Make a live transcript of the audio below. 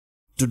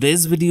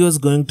Today's video is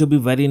going to be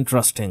very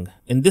interesting.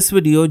 In this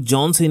video,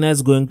 John Cena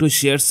is going to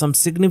share some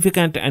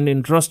significant and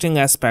interesting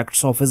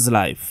aspects of his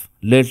life.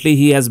 Lately,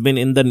 he has been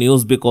in the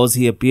news because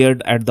he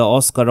appeared at the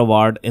Oscar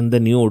award in the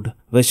nude,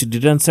 which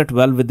didn't sit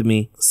well with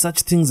me.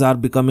 Such things are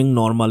becoming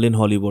normal in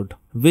Hollywood,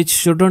 which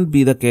shouldn't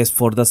be the case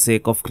for the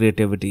sake of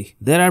creativity.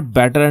 There are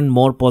better and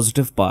more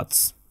positive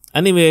paths.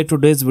 Anyway,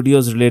 today's video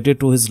is related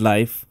to his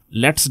life.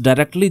 Let's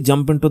directly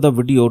jump into the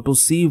video to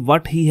see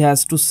what he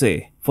has to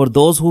say. For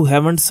those who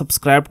haven't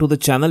subscribed to the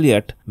channel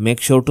yet, make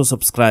sure to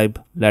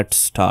subscribe. Let's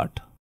start.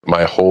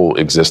 My whole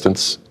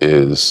existence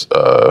is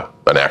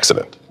an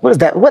accident. What is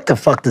that? What the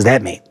fuck does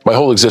that mean? My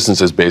whole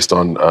existence is based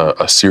on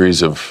a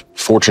series of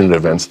fortunate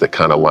events that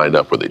kind of lined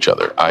up with each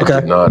other. I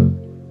did not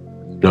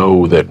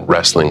know that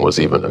wrestling was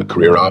even a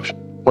career option.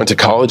 Went to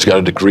college, got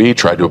a degree,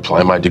 tried to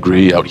apply my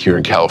degree out here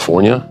in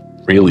California.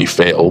 Really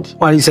failed.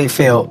 Why do you say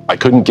failed? I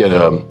couldn't get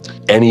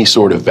any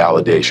sort of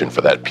validation for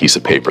that piece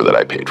of paper that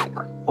I paid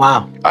for.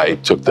 Wow. I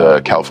took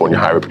the California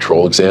Highway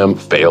Patrol exam,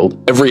 failed.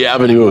 Every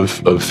avenue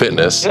of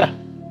fitness,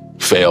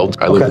 failed.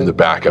 I lived in the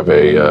back of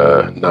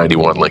a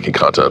 91 Lincoln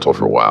Continental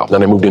for a while.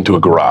 Then I moved into a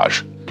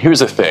garage. Here's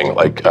the thing,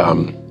 like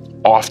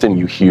often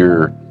you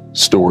hear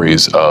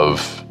stories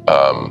of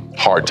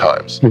hard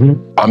times.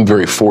 I'm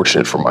very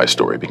fortunate for my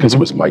story because it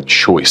was my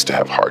choice to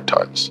have hard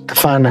times.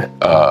 Define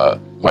that.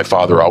 My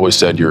father always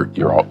said, you're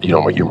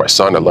my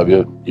son, I love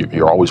you.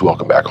 You're always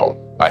welcome back home.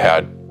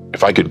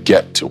 If I could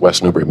get to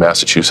West Newbury,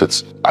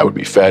 Massachusetts, I would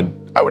be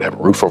fed, I would have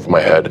a roof over my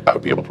head, I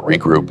would be able to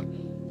regroup.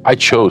 I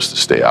chose to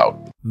stay out.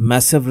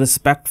 Massive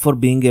respect for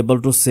being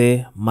able to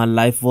say, my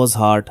life was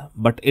hard,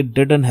 but it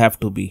didn't have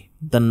to be.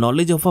 The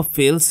knowledge of a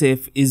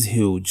fail-safe is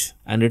huge,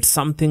 and it's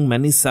something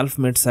many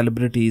self-made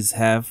celebrities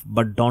have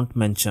but don't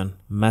mention.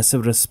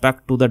 Massive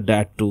respect to the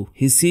dad too.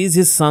 He sees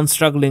his son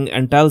struggling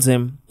and tells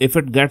him, if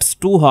it gets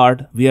too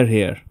hard, we are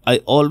here. I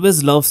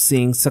always love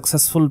seeing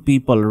successful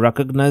people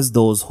recognize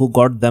those who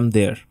got them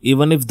there,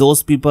 even if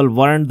those people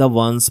weren't the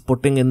ones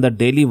putting in the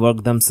daily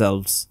work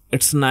themselves.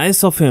 It's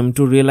nice of him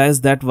to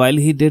realize that while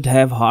he did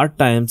have hard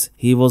times,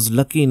 he was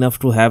lucky enough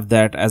to have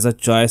that as a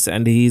choice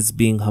and he is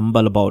being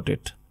humble about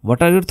it.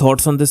 What are your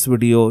thoughts on this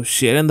video?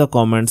 Share in the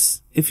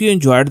comments. If you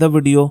enjoyed the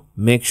video,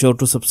 make sure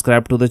to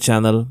subscribe to the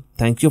channel.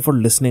 Thank you for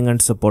listening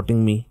and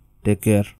supporting me. Take care.